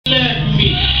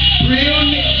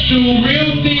Do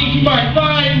real things you might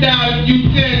find out if you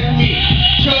test me.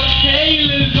 Chuck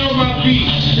Taylor's on my feet.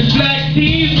 It's black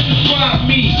tees in the swap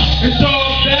meet. It's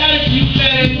all bad if you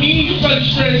mad at me. You probably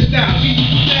stressed out. You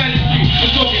mad at me.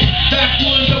 I'm talking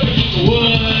backwoods up in the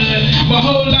wood. My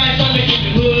whole life I live in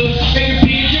the hood. Making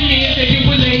picture me and taking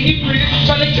with lady friends.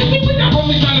 But they kiss me with the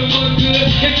homies trying to look good.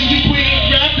 And then you quit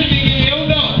rapping, nigga, hell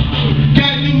no.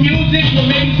 Got new music,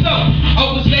 well maybe so. I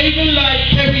was saving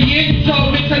like every year you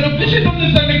told me. Television on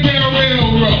this underground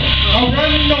railroad. I'm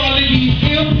running all of these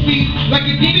MCs like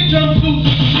a Adidas jumpsuits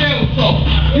with shell toe.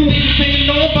 You niggas ain't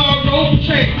know about road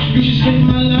train. You should save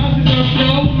my life in the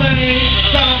flow, man.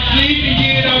 Stop sleeping,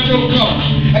 get out your car.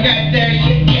 I got that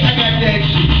shit, yeah, I got that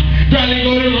shit. Probably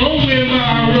go to Rome with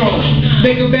my road.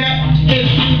 Make a back and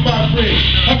shoot my friend.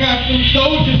 I got some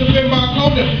soldiers up in my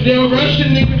corner. They'll rush a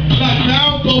nigga like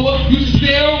Balboa. You should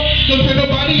still, don't tell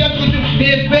nobody else what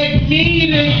they expect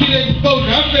me to get exposure.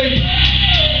 I say,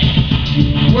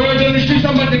 word on the streets,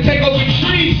 I'm about to take over the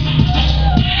streets.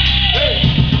 Hey.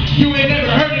 You ain't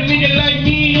never heard a nigga like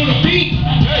me on the beat.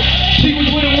 Hey. She was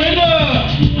with a winner,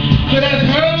 so that's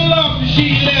her loss and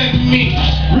she left me.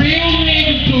 Real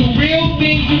niggas do real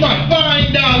things, you might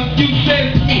find out if you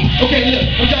test me. Okay, look,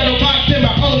 I'm trying to box in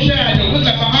my own shadow. Look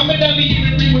like Muhammad Ali in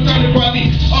the ring with Tony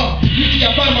Wally. You see,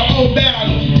 I find my own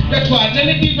battles. That's why none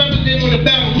of these rappers didn't want to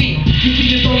battle me. You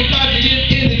see, this only positive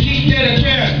energy that I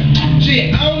have.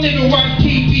 Shit, I don't even watch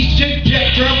TV, just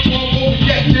Jack Drum, talk over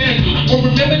Jack Daniels. Or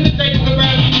remember the day when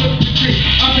I was on the street.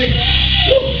 I say,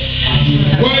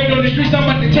 woo! Word on the streets, I'm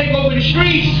about to take over the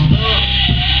streets.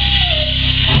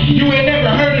 You ain't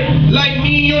never heard it like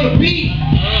me on the beat.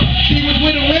 She was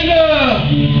with a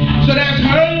winner, so that's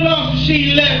her loss,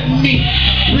 she left me.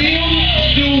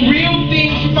 Do real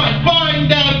things, you might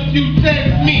find out if you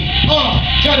test me.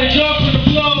 Got a job for the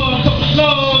floor, couple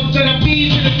slugs, and I beat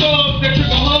to the dogs, that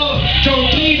trigger hard. Don't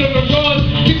bleed on the road,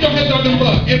 keep your heads on the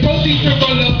rug, and proceed to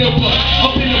roll up their butt.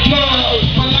 Up in the club,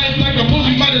 my life like a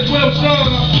movie, might as well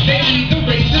song. They need the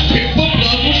races, pit for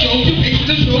blood, will show you hate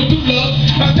to show you love.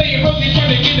 I stay hungry,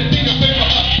 trying to get a thing up in my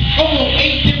up. I'm on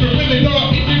 8 different women, no,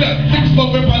 I'm hitting up. 6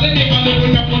 more if I let it, I live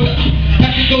when I pull up. I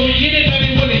can go and get it, I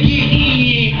didn't want to get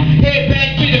in. Head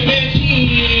back to the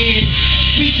machine.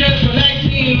 We just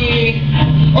relaxing.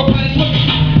 Or probably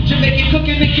smoking. Jamaican cook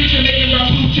in the kitchen, making my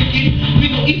blue chicken. We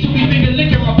gon' eat till we been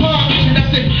lick in my pocket. And I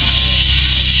said,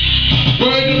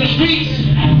 word on the streets,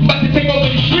 I'm about to take over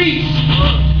the streets.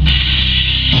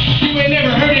 You ain't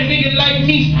never heard a nigga like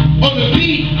me on the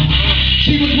beat.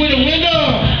 She was with a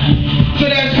winner, so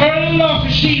that's her loss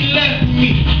and she left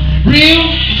me.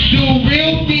 Do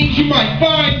real things, you might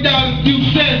find out if you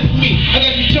test me. I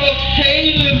got the Chuck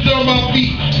Taylor's on my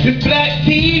feet. It's black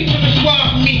tees from the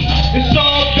swap meet. It's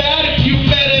all bad if you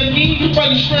mad at me. You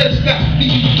probably stressed out.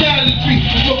 These Cali trees.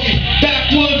 I'm talking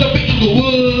backwoods up in the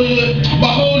wood.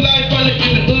 My whole life I live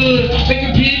in the hood.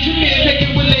 Making picture men,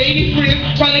 taking with lady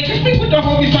friends. Probably kiss me with the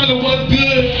homies trying to what's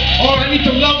good. Or I need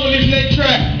some love on this next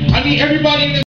track. I need everybody in the